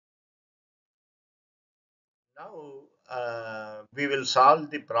Now we will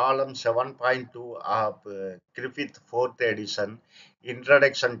solve the problem 7.2 of Griffith 4th edition,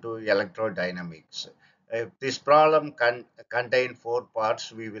 Introduction to Electrodynamics. This problem contain four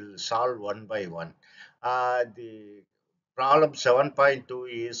parts. We will solve one by one. The problem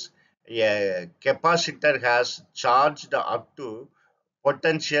 7.2 is a capacitor has charged up to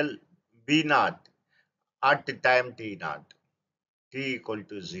potential V naught at time T naught, T equal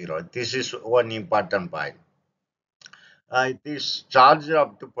to 0. This is one important point. It is charged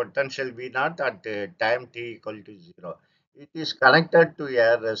up to potential V naught at time t equal to 0. It is connected to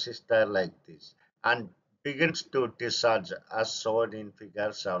a resistor like this and begins to discharge as shown in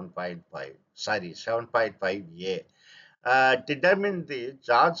figure 7.5. Sorry, 7.5a. Determine the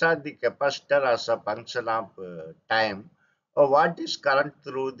charge of the capacitor as a function of time. What is current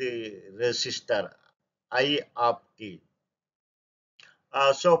through the resistor I of t?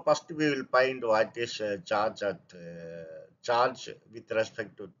 So first we will find what is charge with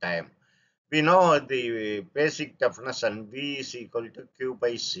respect to time. We know the basic definition V is equal to Q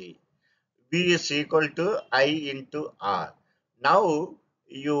by C. V is equal to I into R. Now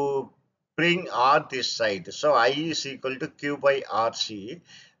you bring R this side. So I is equal to Q by RC.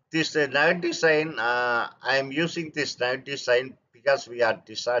 This negative sign, I am using this negative sign because we are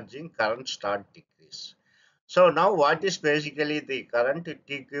discharging current start decrease. So now what is basically the current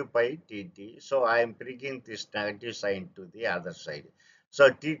TQ by TT? So I am bringing this negative sign to the other side. So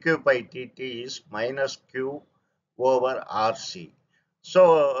TQ by TT is minus Q over RC.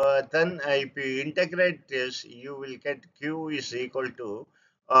 So if you integrate this, you will get Q is equal to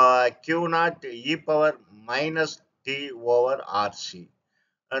Q naught e power minus T over RC.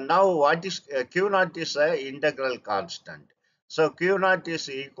 Now, what is Q naught is a integral constant. So Q naught is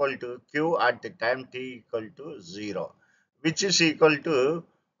equal to Q at the time t equal to 0, which is equal to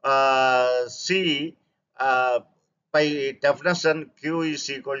C by definition Q is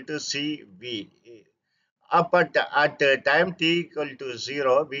equal to CV. But at time t equal to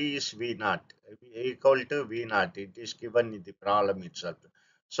 0, V is V naught equal to V naught. It is given in the problem itself.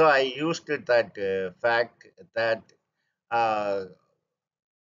 So I used that fact that uh,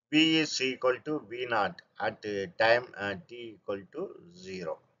 V is equal to V naught at time t equal to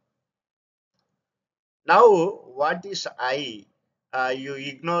 0. Now, what is I? You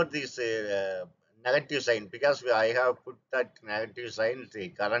ignore this negative sign because I have put that negative sign, the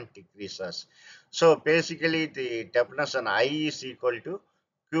current decreases. So, basically, the definition I is equal to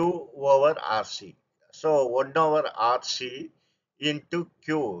Q over RC. So, 1 over RC into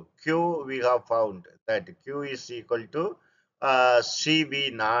Q. Q we have found that Q is equal to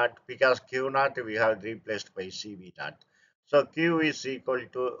CV naught because Q naught we have replaced by CV naught. So Q is equal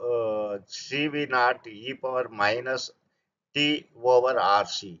to CV naught e power minus T over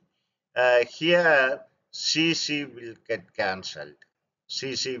RC. Here CC will get cancelled.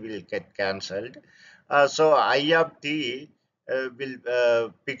 CC will get cancelled. So I of T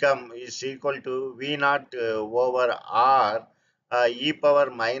will become is equal to V naught over R e power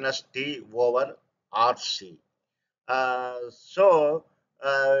minus T over RC. So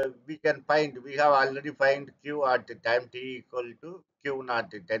we can find, we have already find Q at time t equal to Q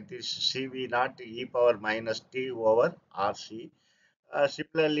naught, that is CV naught e power minus T over RC.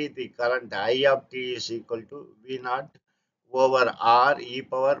 Similarly, the current I of T is equal to V naught over R e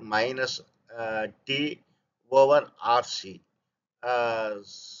power minus T over RC.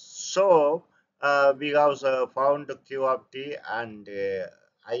 We have found Q of T and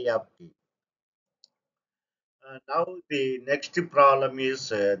I of T. Now the next problem is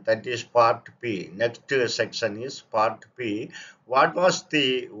that is part P. Next section is part P. What was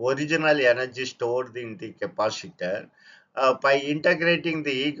the original energy stored in the capacitor? By integrating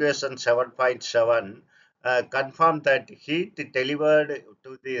the equation 7.7, confirm that heat delivered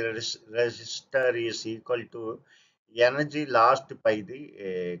to the resistor is equal to energy lost by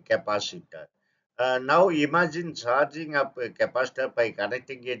the capacitor. Now imagine charging up a capacitor by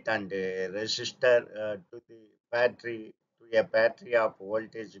connecting it and a resistor to the battery, to a battery of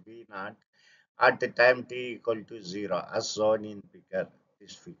voltage V naught at the time t equal to 0 as shown in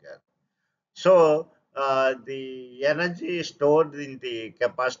this figure. So the energy stored in the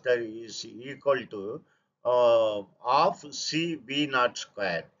capacitor is equal to half C V naught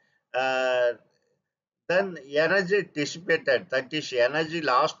square. Uh, then energy dissipated, that is energy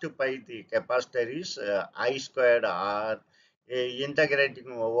lost by the capacitor is I squared R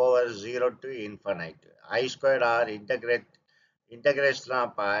integrating over 0 to infinite. I squared R integration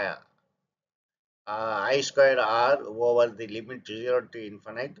of I squared R over the limit 0 to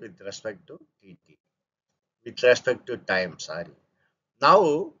infinite with respect to dt, with respect to time, sorry.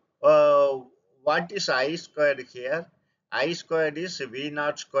 Now, what is I squared here? I squared is V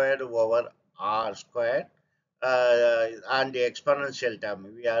naught squared over R squared, and the exponential term.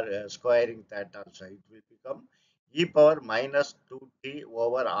 We are squaring that also. It will become e power minus 2t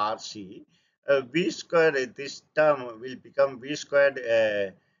over RC. V squared, this term will become V squared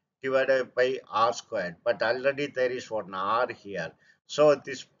divided by R squared. But already there is one R here. So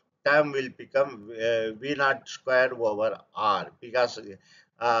this term will become V naught squared over R, because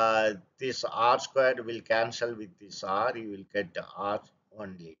this r squared will cancel with this r, you will get r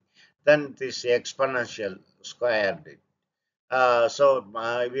only. Then this exponential squared. So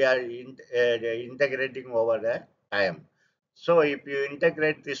we are integrating over the time. So if you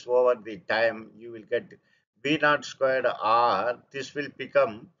integrate this over the time, you will get b naught squared r. This will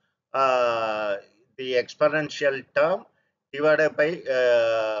become uh, the exponential term divided by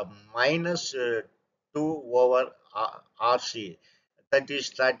minus 2 over rc.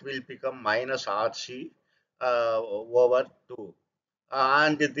 That will become minus rc over 2.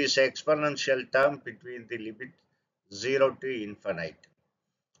 And this exponential term between the limit 0 to infinite.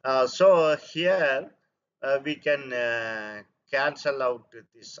 So here we can cancel out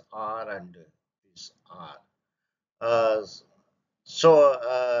this r and this r. Uh,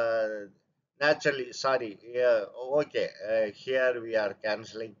 so naturally, sorry, yeah, okay, here we are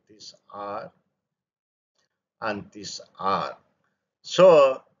cancelling this r and this r.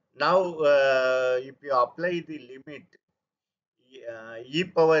 So now if you apply the limit e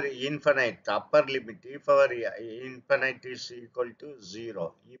power infinite, upper limit e power infinite is equal to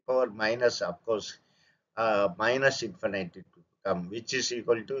 0. E power minus, of course, minus infinite it will come, which is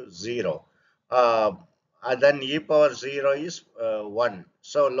equal to 0. Uh, and then e power 0 is 1.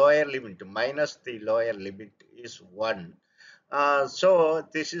 So lower limit minus the lower limit is 1. So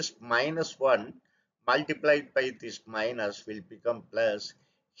this is minus 1 multiplied by this minus will become plus.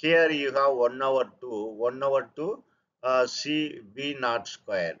 Here you have 1 over 2, 1 over 2 C V naught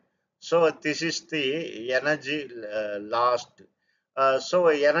square. So this is the energy lost. So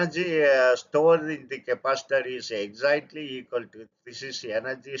energy stored in the capacitor is exactly equal to, this is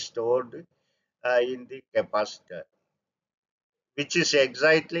energy stored in the capacitor, which is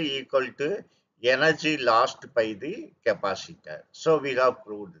exactly equal to energy lost by the capacitor. So we have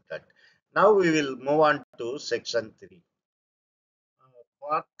proved that. Now we will move on to section 3.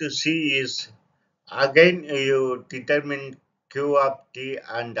 Part C is, again you determine Q of t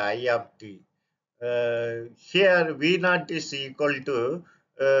and I of t. Here V naught is equal to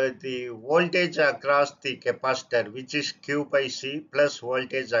the voltage across the capacitor, which is Q by C, plus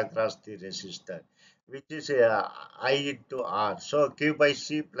voltage across the resistor, which is I into R. So Q by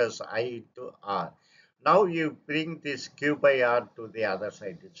C plus I into R. Now you bring this Q by R to the other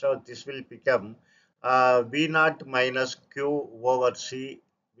side. So this will become V naught minus Q over C,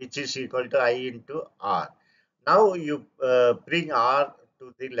 which is equal to I into R. Now you bring R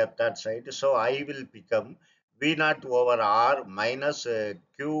to the left hand side. So I will become V naught over R minus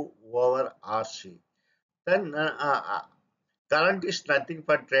Q over RC. Then current is nothing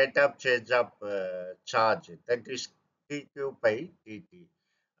but rate of change of charge. That is dq by dt.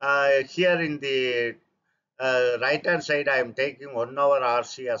 Here in the right hand side, I am taking 1 over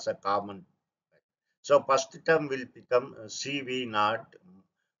RC as a common. So first term will become CV naught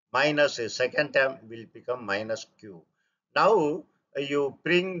minus a second term will become minus Q. Now you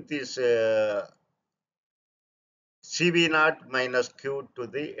bring this CV naught minus Q to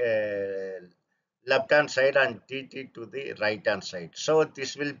the left hand side and TT to the right hand side. So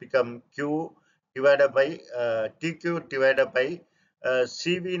this will become Q divided by TQ divided by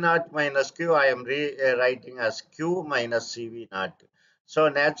CV naught minus Q. I am writing as Q minus CV naught. So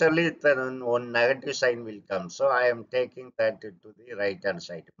naturally then one negative sign will come. So I am taking that to the right hand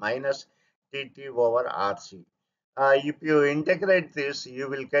side, minus TT over RC. If you integrate this, you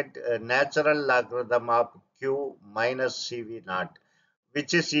will get a natural logarithm of Q minus CV naught,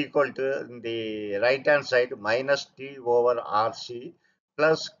 which is equal to the right hand side minus T over RC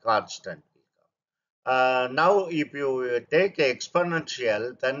plus constant. Now, if you take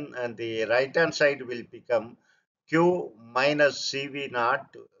exponential, then the right hand side will become Q minus CV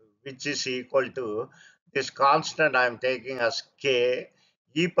naught, which is equal to this constant I am taking as K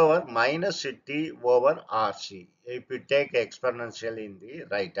e power minus T over RC. If you take exponential in the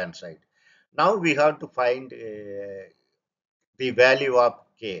right hand side. Now we have to find the value of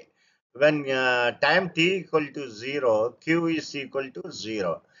K. When time t equal to 0, Q is equal to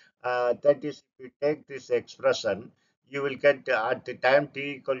 0. That is, if you take this expression, you will get at the time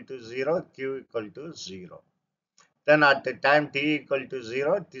t equal to 0, Q equal to 0. Then at the time t equal to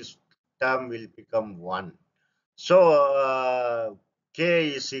 0, this term will become 1. So K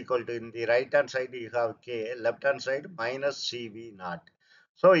is equal to, in the right hand side you have K, left hand side minus CV naught.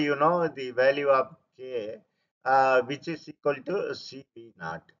 So you know the value of K, which is equal to CV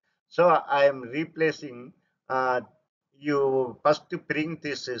naught. So I am replacing, uh, you first bring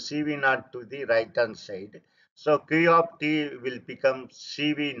this CV naught to the right hand side. So Q of T will become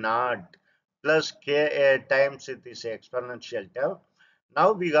CV naught plus K times this exponential term.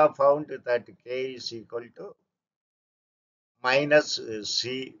 Now we have found that K is equal to minus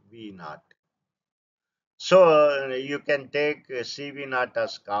CV naught. So you can take CV naught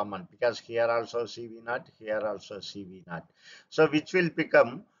as common, because here also CV naught, here also CV naught. So which will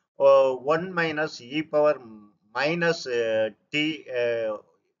become 1 minus e power minus t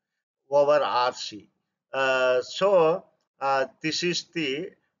over RC. This is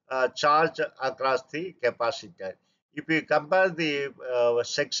the charge across the capacitor. If you compare the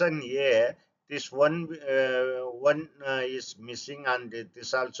section A, this one is missing, and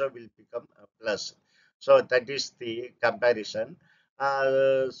this also will become a plus. So that is the comparison.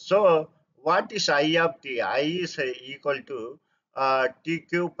 What is I of t? I is equal to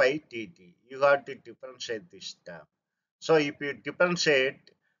TQ by TT. You have to differentiate this term. So if you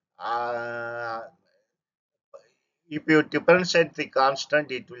differentiate, uh, if you differentiate the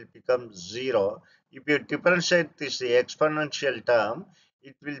constant, it will become 0. If you differentiate this exponential term,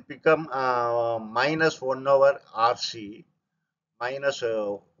 it will become minus 1 over RC, minus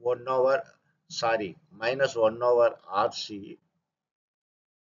 1 over, sorry, minus 1 over RC,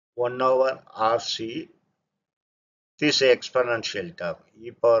 1 over RC, this exponential term,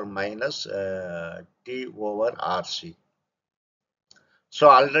 e power minus t over RC. So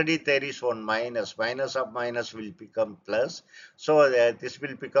already there is one minus. Minus of minus will become plus. So this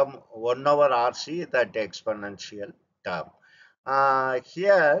will become 1 over RC, that exponential term.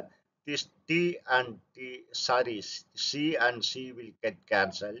 Here, this T and T, sorry, C and C will get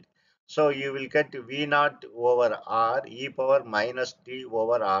cancelled. So you will get V naught over R e power minus T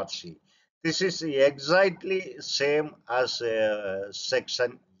over RC. This is exactly same as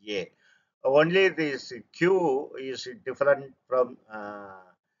section A. Only this Q is different from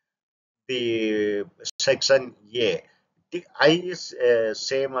the section A. The I is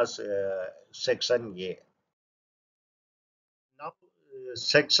same as section A. Now,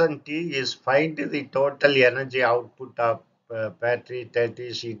 section T is find the total energy output of battery, that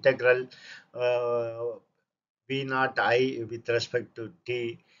is integral uh, V naught I with respect to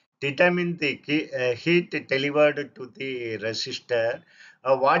T. Determine the heat delivered to the resistor.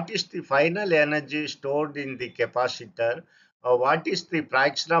 What is the final energy stored in the capacitor? What is the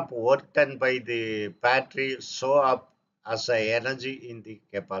fraction of work done by the battery show up as a energy in the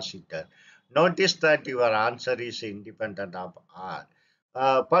capacitor? Notice that your answer is independent of R.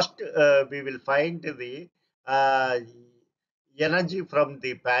 First, we will find the uh, energy from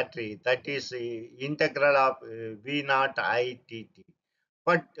the battery, that is integral of V naught I T T.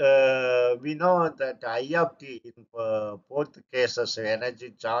 But we know that I of t in both cases,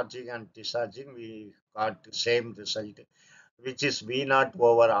 energy charging and discharging, we got the same result, which is V naught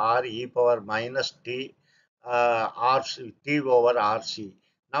over R e power minus t t over RC.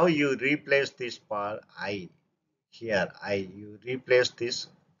 Now you replace this for I. Here I, you replace this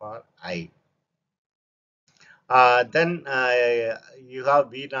for I. Then you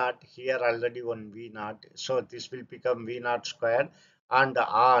have V naught here, already one V naught. So this will become V naught square and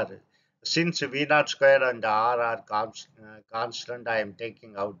R. Since V naught square and R are constant, I am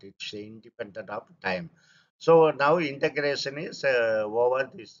taking out, it's independent of time. So now integration is over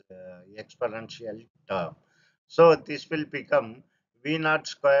this exponential term. So this will become V naught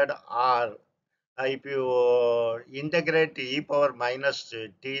squared R. If you integrate e power minus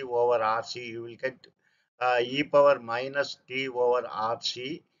t over RC, you will get e power minus t over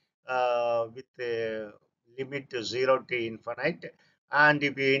RC with limit to 0 to infinite. And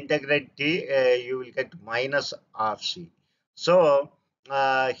if you integrate t, you will get minus RC. So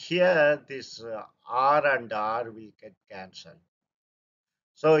here this R and R will get cancelled.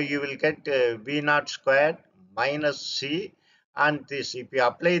 So you will get V naught squared minus C, and this, if you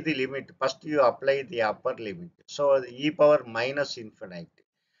apply the limit, first you apply the upper limit. So the e power minus infinite,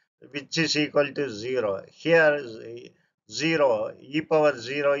 which is equal to 0. Here is 0, e power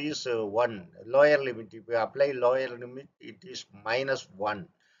 0 is 1, lower limit. If you apply lower limit, it is minus 1.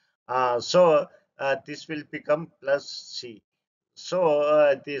 This will become plus C.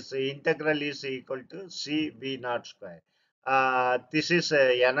 So this integral is equal to C V naught square. This is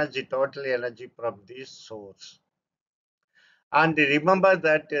energy, total energy from this source. And remember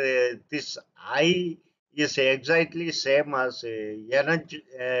that this I is exactly same as energy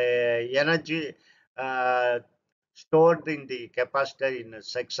uh, stored in the capacitor in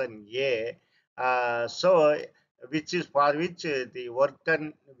section A. So, which is for which the work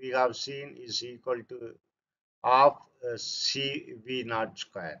done we have seen is equal to half CV naught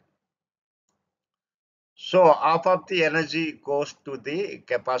square. So half of the energy goes to the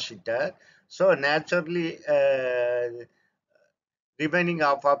capacitor. So naturally, remaining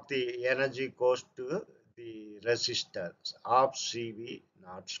half of the energy goes to the resistor of CV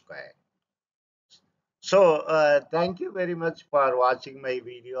naught square. So thank you very much for watching my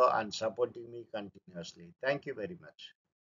video and supporting me continuously. Thank you very much.